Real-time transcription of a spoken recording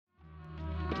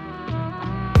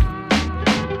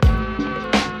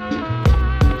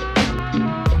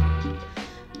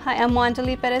Hi, I'm Wanda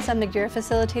Lee Perez. I'm the GEAR UP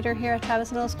Facilitator here at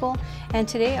Travis Middle School. And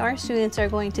today our students are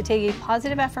going to take a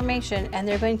positive affirmation and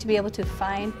they're going to be able to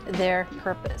find their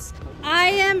purpose. I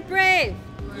am brave.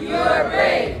 You are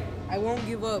brave. I won't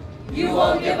give up. You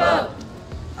won't give up.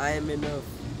 I am enough.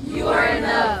 You are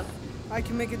enough. I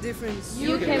can make a difference.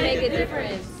 You can make a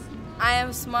difference. I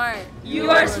am smart. You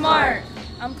are smart.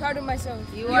 I'm proud of myself.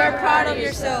 You are proud of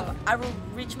yourself. I will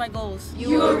reach my goals.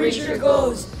 You will reach your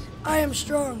goals. I am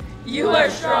strong. You are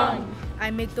strong. I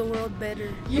make the world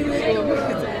better. You make the world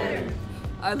better.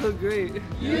 I look great.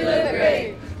 You look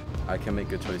great. I can make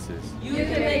good choices. You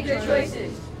can make good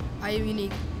choices. I am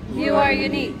unique. You are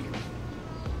unique.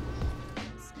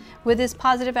 With this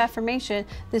positive affirmation,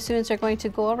 the students are going to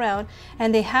go around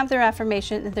and they have their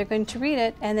affirmation and they're going to read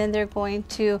it and then they're going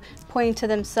to point to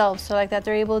themselves. So like that,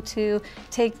 they're able to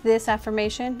take this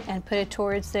affirmation and put it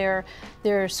towards their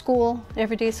school,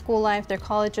 everyday school life, their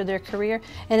college or their career,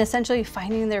 and essentially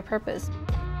finding their purpose.